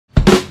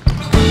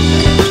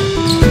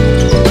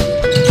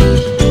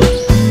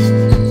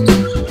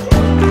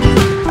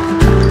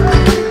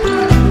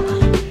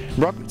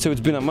So it's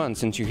been a month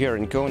since you're here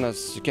in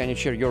Kaunas. Can you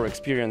share your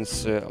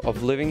experience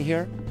of living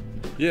here?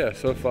 Yeah,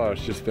 so far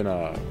it's just been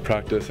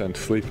practice and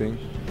sleeping.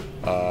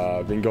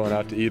 Been going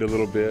out to eat a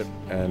little bit,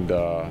 and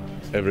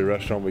every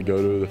restaurant we go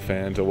to, the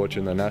fans are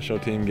watching the national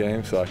team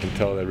game, so I can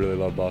tell they really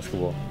love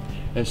basketball.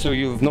 So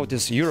you've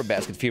noticed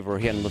Eurobasket fever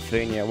here in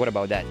Lithuania. What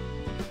about that?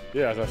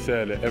 Yeah, as I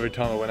said, every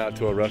time I went out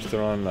to a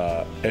restaurant,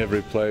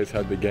 every place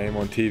had the game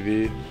on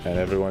TV, and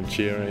everyone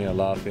cheering and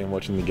laughing and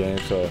watching the game,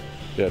 so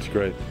yeah, it's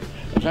great.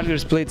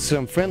 Zalgiris played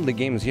some friendly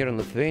games here in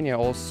Lithuania,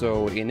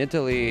 also in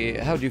Italy.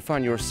 How do you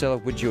find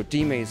yourself with your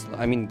teammates?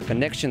 I mean,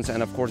 connections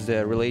and of course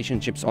the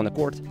relationships on the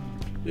court?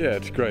 Yeah,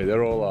 it's great.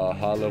 They're all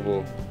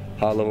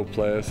high-level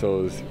players,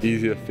 so it's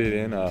easy to fit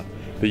in.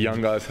 The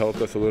young guys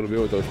helped us a little bit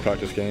with those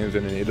practice games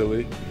in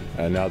Italy,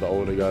 and now the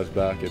older guys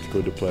back, it's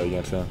good to play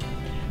against them.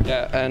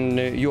 Yeah, and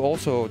you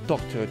also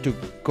talked to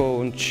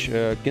coach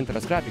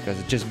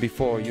Krepšininkas just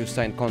before you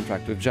signed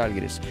contract with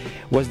Zalgiris.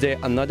 Was there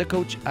another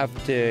coach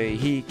after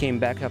he came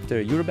back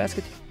after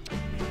Eurobasket?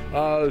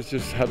 I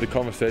just had the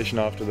conversation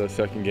after the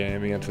second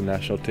game against the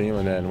national team,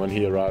 and then when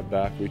he arrived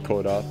back, we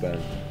caught up,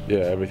 and yeah,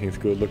 everything's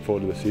good. Look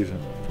forward to the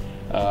season.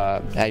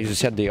 As you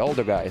said, the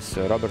older guys,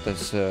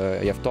 Robertas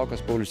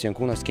Javtokas, Paulius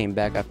Jankūnas came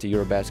back after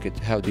Eurobasket.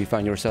 How do you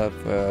find yourself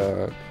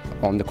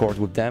on the court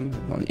with them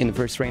in the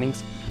first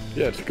trainings?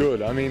 Yeah, it's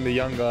good. I mean, the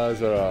young guys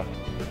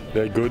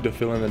they're good to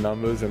fill in the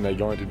numbers, and they're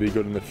going to be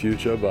good in the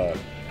future, but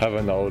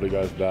having the older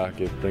guys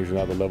back, it brings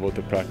another level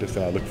to practice,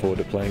 and I look forward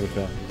to playing with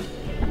them.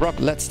 Brock,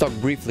 let's talk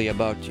briefly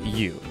about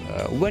you.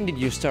 When did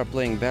you start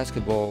playing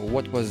basketball?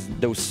 What was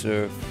those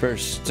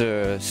first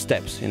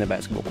steps in the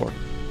basketball court?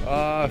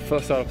 I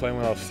first started playing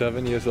when I was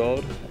 7 years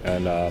old,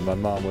 and my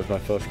mom was my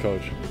first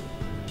coach.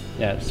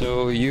 Yeah,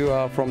 so you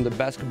are from the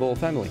basketball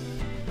family?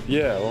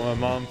 Yeah, well, my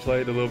mom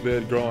played a little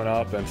bit growing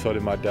up, and so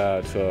did my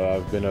dad, so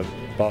I've been in a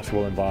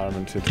basketball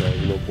environment since I was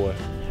a little boy.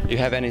 You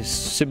have any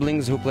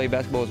siblings who play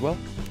basketball as well?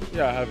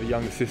 Yeah, I have a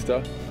younger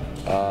sister.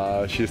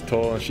 She's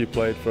tall and she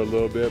played for a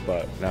little bit,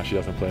 but now she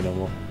doesn't play no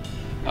more.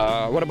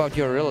 What about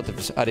your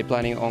relatives? Are they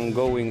planning on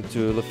going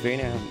to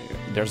Lithuania?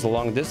 There's a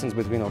long distance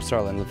between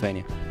Australia and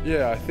Lithuania.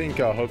 Yeah, I think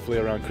hopefully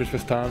around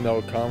Christmas time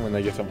they'll come when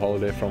they get some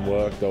holiday from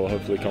work. They'll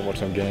hopefully come watch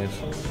some games.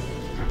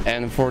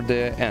 And for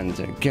the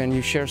end, can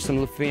you share some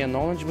Lithuanian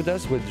knowledge with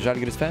us, with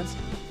Žalgiris fans?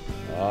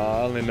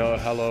 I only know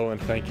hello and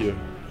thank you,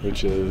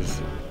 which is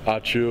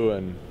ačiū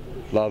and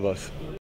love us.